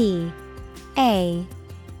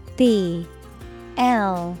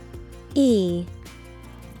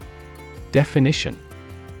 Definition: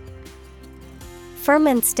 Firm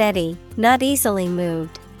and steady, not easily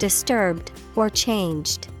moved, disturbed, or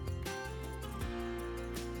changed.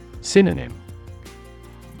 Synonym: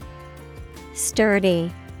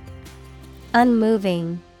 Sturdy,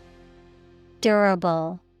 unmoving,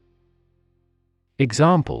 durable.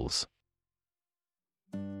 Examples: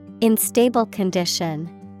 In stable condition.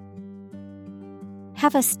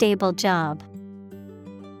 Have a stable job.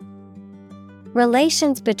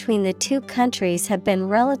 Relations between the two countries have been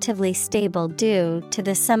relatively stable due to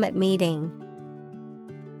the summit meeting.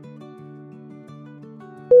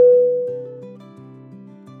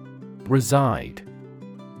 Reside.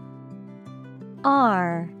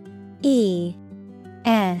 R-E-S-I-D-E.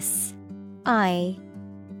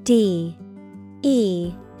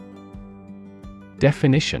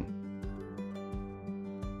 Definition: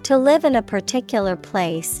 To live in a particular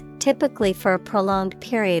place, typically for a prolonged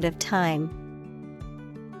period of time.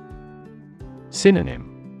 Synonym: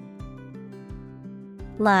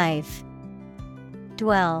 Live,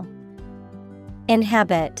 dwell,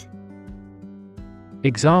 inhabit.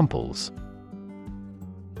 Examples: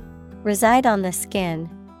 Reside on the skin.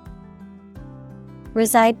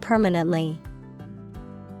 Reside permanently.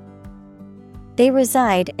 They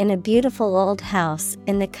reside in a beautiful old house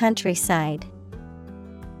in the countryside.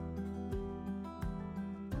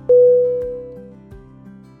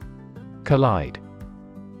 Collide.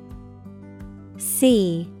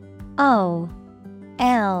 C-O-L-L-I-D-E.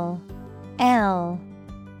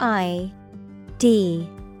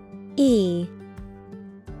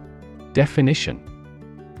 Definition: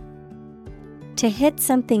 To hit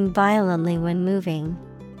something violently when moving.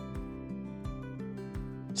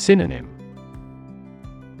 Synonym: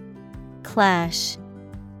 Clash,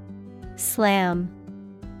 slam,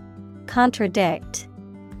 contradict.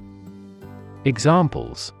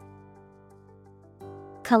 Examples: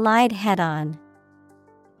 Collide head-on.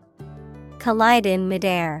 Collide in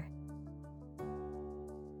midair.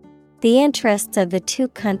 The interests of the two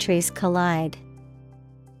countries collide.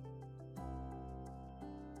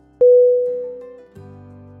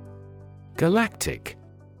 Galactic.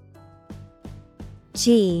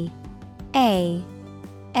 G-A-L-A-C-T-I-C.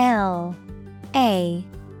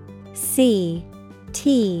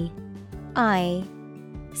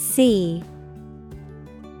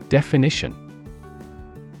 Definition: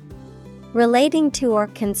 Relating to or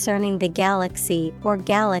concerning the galaxy or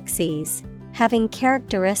galaxies, having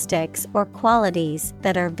characteristics or qualities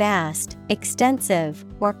that are vast, extensive,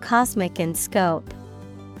 or cosmic in scope.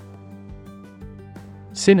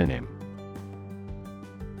 Synonym: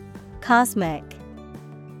 Cosmic,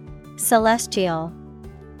 celestial,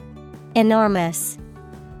 enormous.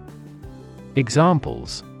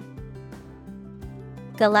 Examples: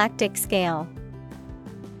 Galactic scale.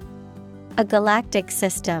 A galactic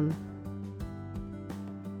system.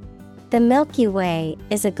 The Milky Way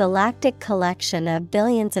is a galactic collection of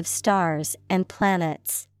billions of stars and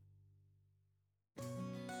planets.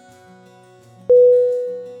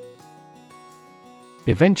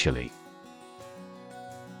 Eventually.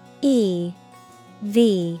 E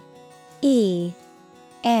V E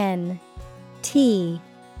N T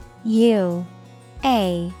U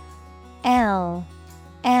A L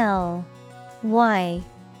L Y.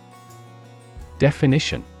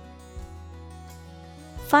 Definition: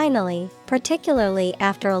 Finally, particularly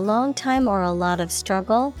after a long time or a lot of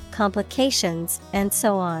struggle, complications, and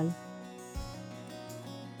so on.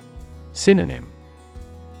 Synonym: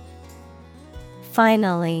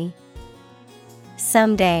 Finally,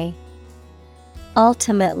 someday,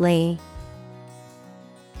 ultimately.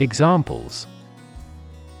 Examples: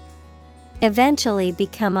 Eventually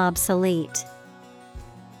become obsolete.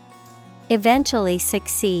 Eventually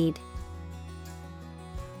succeed.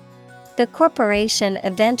 The corporation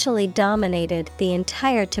eventually dominated the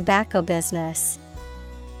entire tobacco business.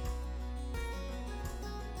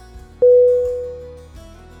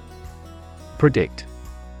 Predict.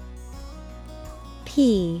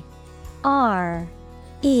 Predict.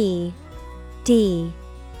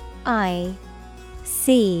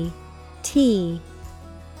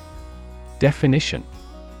 Definition.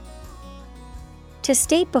 To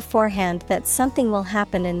state beforehand that something will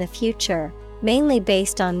happen in the future, mainly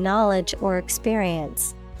based on knowledge or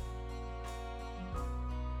experience.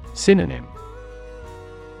 Synonym.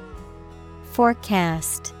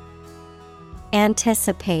 Forecast,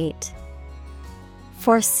 anticipate,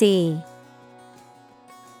 foresee.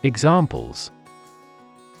 Examples.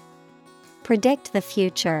 Predict the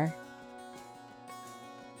future.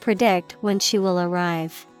 Predict when she will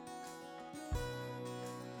arrive.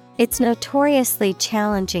 It's notoriously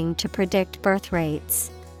challenging to predict birth rates.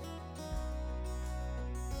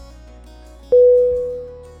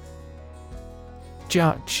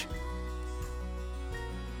 Judge.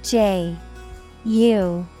 J-U-D-G-E.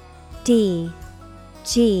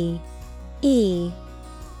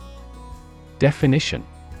 Definition.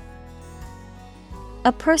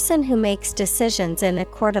 A person who makes decisions in a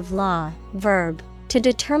court of law. Verb, to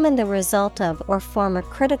determine the result of or form a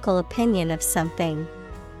critical opinion of something.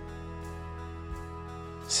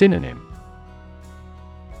 Synonym.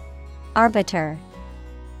 Arbiter,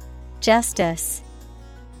 justice.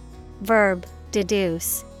 Verb,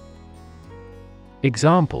 deduce.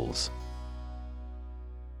 Examples.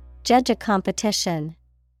 Judge a competition.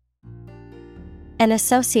 An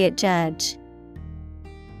associate judge.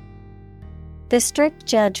 The strict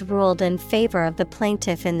judge ruled in favor of the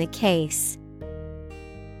plaintiff in the case.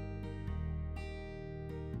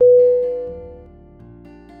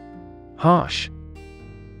 Harsh.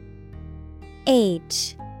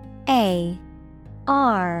 H-A-R-S-H.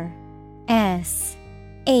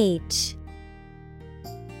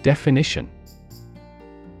 Definition.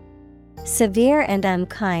 Severe and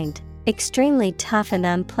unkind, extremely tough and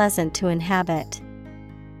unpleasant to inhabit.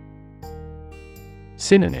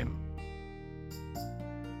 Synonym.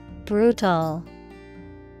 Brutal,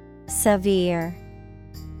 severe,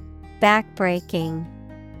 backbreaking.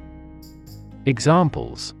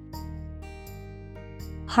 Examples.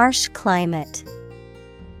 Harsh climate.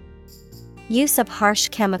 Use of harsh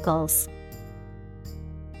chemicals.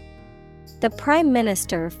 The Prime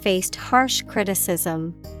Minister faced harsh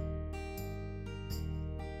criticism.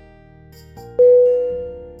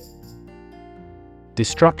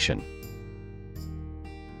 Destruction.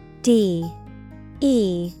 D-E-S-T-R-U-C-T-I-O-N.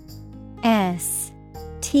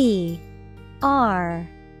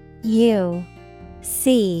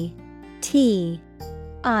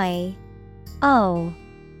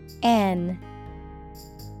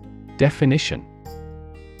 Definition.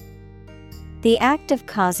 The act of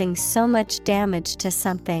causing so much damage to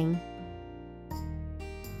something.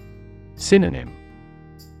 Synonym.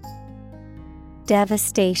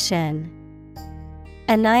 Devastation,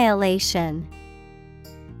 annihilation,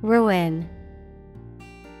 ruin.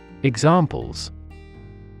 Examples.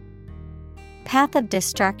 Path of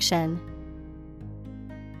destruction.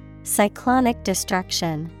 Cyclonic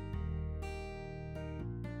destruction.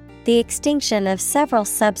 The extinction of several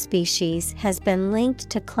subspecies has been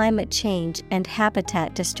linked to climate change and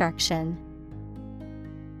habitat destruction.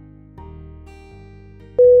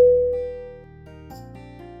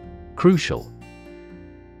 Crucial.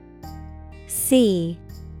 C-R-U-C-I-A-L.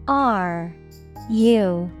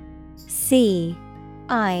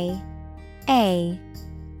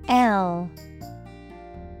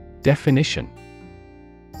 Definition.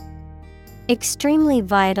 Extremely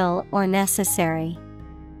vital or necessary.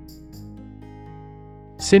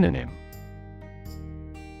 Synonym.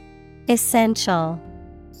 Essential,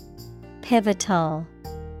 pivotal,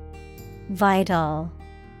 vital.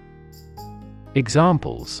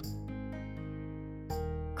 Examples.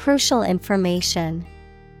 Crucial information.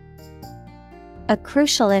 A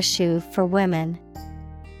crucial issue for women.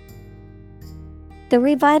 The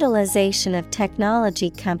revitalization of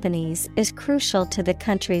technology companies is crucial to the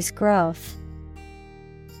country's growth.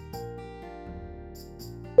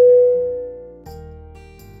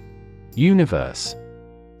 Universe.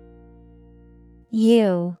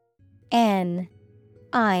 U-N-I-V-E-R-S-E.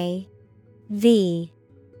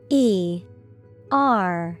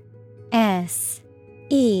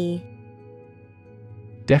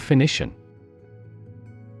 Definition.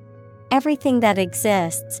 Everything that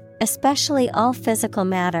exists, especially all physical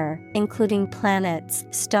matter, including planets,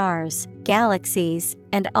 stars, galaxies,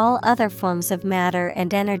 and all other forms of matter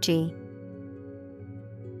and energy.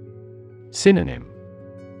 Synonym.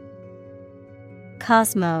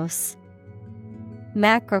 Cosmos,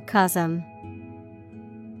 macrocosm.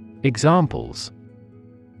 Examples.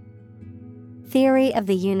 Theory of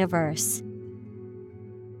the universe.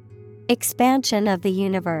 Expansion of the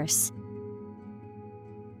universe.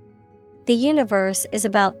 The universe is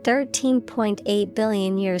about 13.8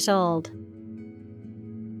 billion years old.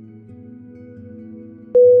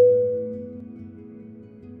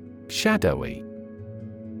 Shadowy.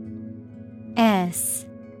 SHADOWY.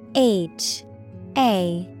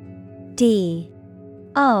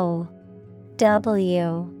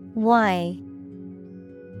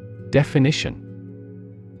 Definition.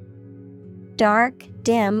 Dark,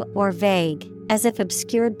 dim, or vague, as if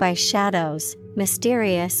obscured by shadows,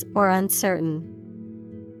 mysterious or uncertain.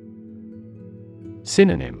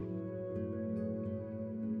 Synonym.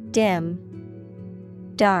 Dim,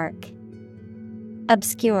 dark,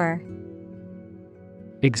 obscure.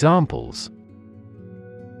 Examples.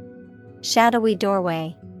 Shadowy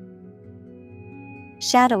doorway.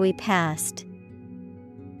 Shadowy past.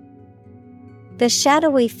 The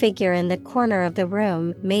shadowy figure in the corner of the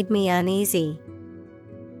room made me uneasy.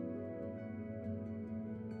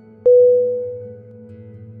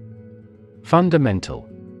 Fundamental.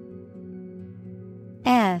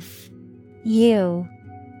 FUNDAMENTAL.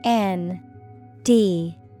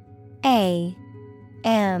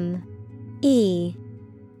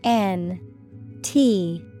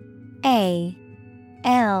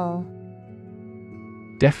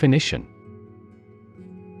 Definition.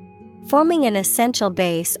 Forming an essential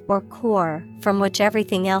base or core from which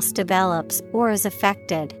everything else develops or is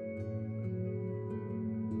affected.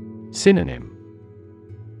 Synonym.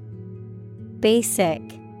 Basic,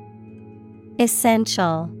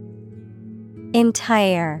 essential,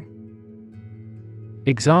 entire.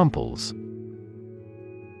 Examples.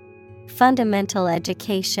 Fundamental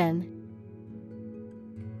education.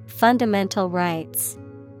 Fundamental rights.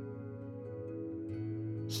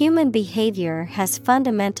 Human behavior has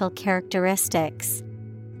fundamental characteristics.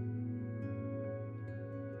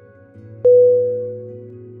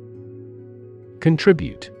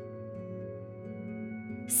 Contribute.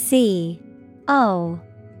 CONTRIBUTE.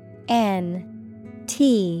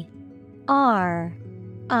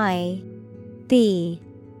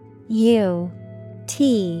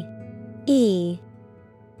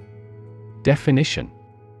 Definition.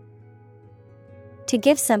 To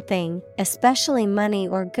give something, especially money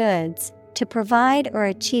or goods, to provide or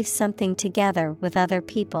achieve something together with other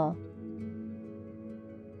people.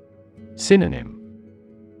 Synonym.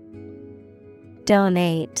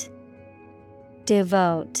 Donate,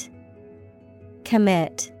 devote,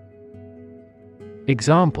 commit.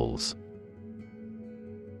 Examples.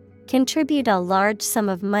 Contribute a large sum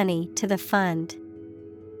of money to the fund.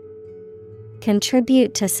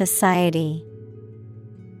 Contribute to society.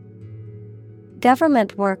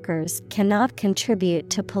 Government workers cannot contribute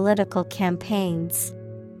to political campaigns.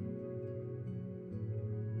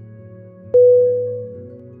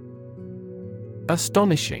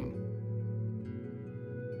 Astonishing.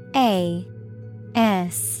 ASTONISHING.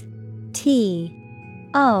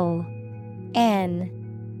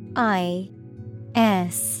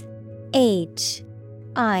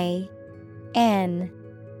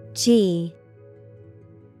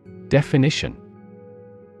 Definition.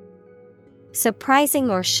 Surprising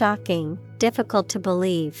or shocking, difficult to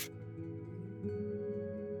believe.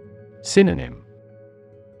 Synonym.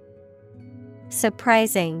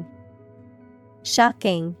 Surprising,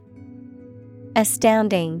 shocking,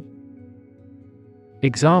 astounding.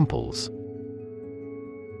 Examples.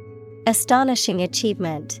 Astonishing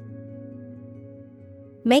achievement.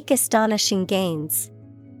 Make astonishing gains.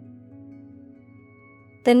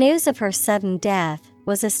 The news of her sudden death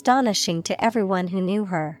was astonishing to everyone who knew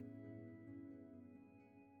her.